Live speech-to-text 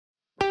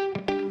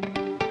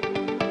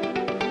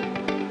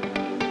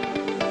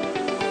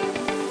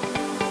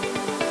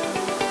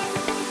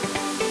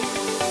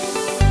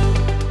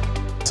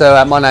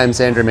So my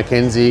name's Andrew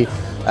McKenzie.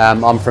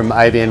 I'm from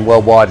ABN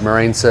Worldwide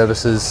Marine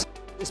Services.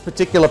 This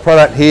particular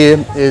product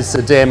here is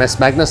a DMS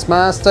Magnus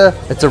Master.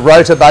 It's a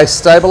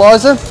rotor-based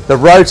stabiliser. The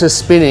rotor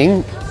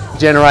spinning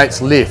generates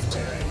lift,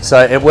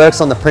 so it works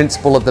on the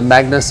principle of the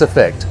Magnus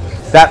Effect.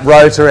 That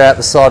rotor out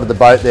the side of the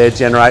boat there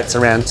generates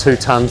around 2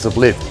 tonnes of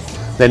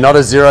lift. They're not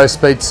a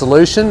zero-speed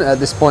solution at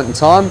this point in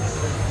time,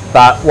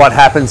 but what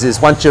happens is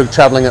once you're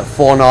travelling at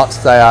 4 knots,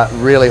 they are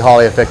really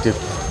highly effective.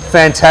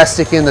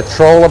 Fantastic in the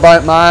trawler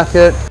boat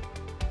market.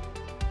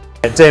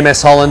 At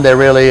DMS Holland, they're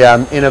really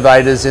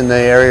innovators in the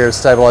area of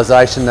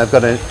stabilisation. They've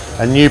got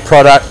a new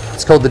product.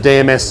 It's called the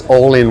DMS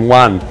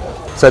All-in-One.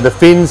 So the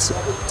fins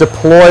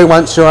deploy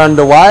once you're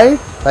underway.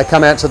 They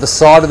come out to the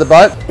side of the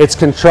boat. It's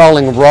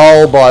controlling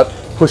roll by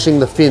pushing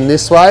the fin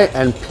this way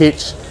and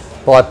pitch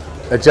by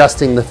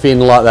adjusting the fin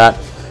like that.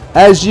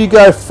 As you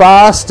go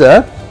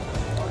faster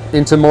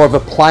into more of a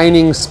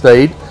planing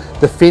speed,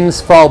 the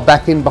fins fold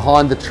back in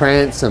behind the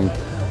transom.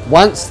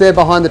 Once they're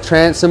behind the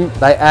transom,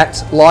 they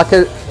act like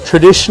a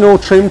traditional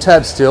trim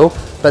tab still,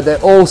 but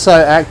they're also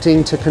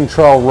acting to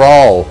control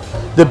roll.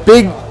 The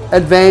big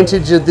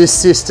advantage of this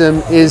system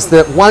is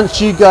that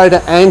once you go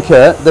to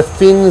anchor, the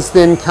fins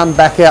then come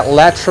back out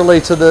laterally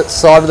to the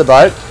side of the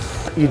boat.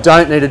 You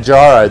don't need a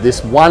gyro.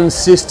 This one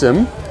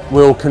system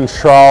will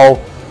control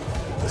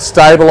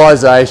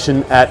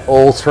stabilisation at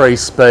all 3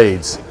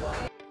 speeds.